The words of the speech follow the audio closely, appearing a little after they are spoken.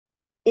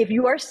if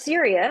you are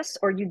serious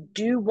or you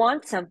do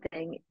want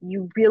something,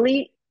 you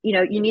really,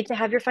 you need to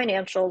have your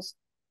financials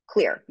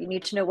clear. You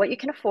need to know what you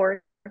can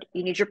afford.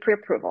 You need your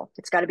pre-approval.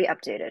 It's got to be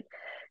updated.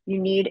 You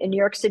need, in New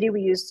York City,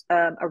 we use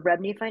a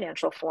revenue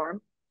financial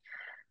form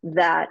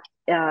that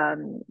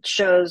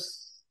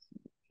shows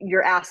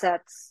your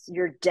assets,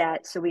 your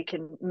debt, so we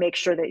can make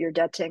sure that your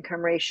debt to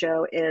income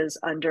ratio is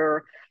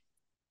under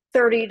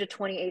 30 to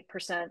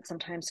 28%.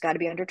 Sometimes got to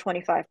be under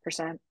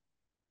 25%.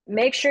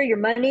 Make sure your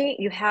money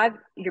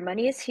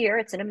is here.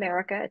 It's in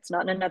America. It's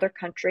not in another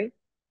country.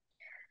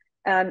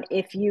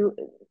 If you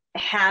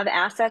have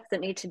assets that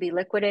need to be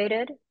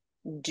liquidated,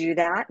 do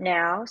that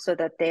now so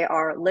that they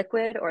are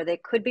liquid, or they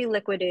could be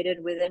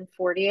liquidated within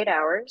 48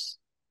 hours.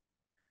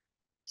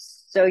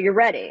 So you're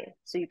ready.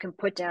 So you can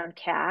put down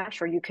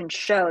cash, or you can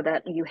show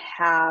that you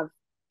have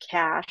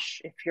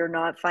cash if you're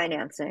not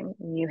financing,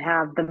 and you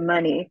have the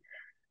money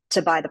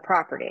to buy the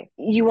property.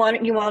 You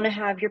want to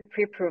have your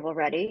pre-approval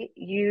ready.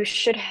 You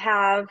should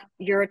have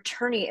your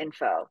attorney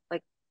info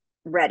like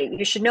ready.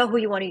 You should know who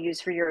you want to use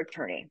for your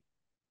attorney.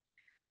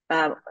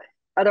 Um,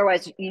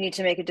 Otherwise, you need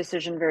to make a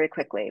decision very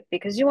quickly,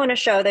 because you want to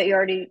show that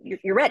you're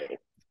ready.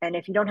 And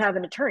if you don't have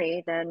an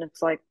attorney, then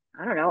it's like,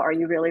 I don't know, are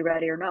you really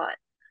ready or not?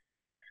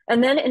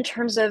 And then in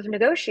terms of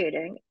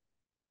negotiating,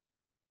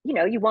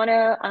 you want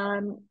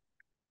to,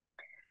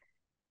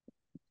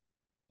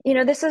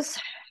 this is,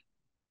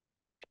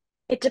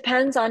 it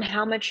depends on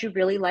how much you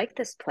really like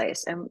this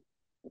place, and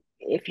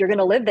if you're going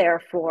to live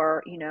there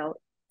for,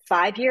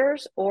 5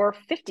 years or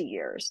 50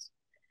 years.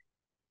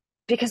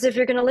 Because if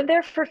you're going to live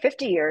there for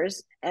 50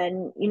 years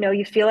and,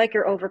 you feel like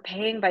you're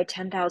overpaying by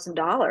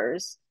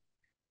 $10,000,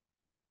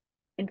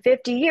 in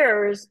 50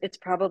 years, it's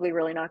probably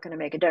really not going to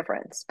make a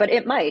difference, but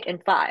it might in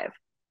five.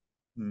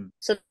 Hmm.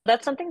 So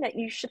that's something that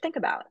you should think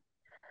about.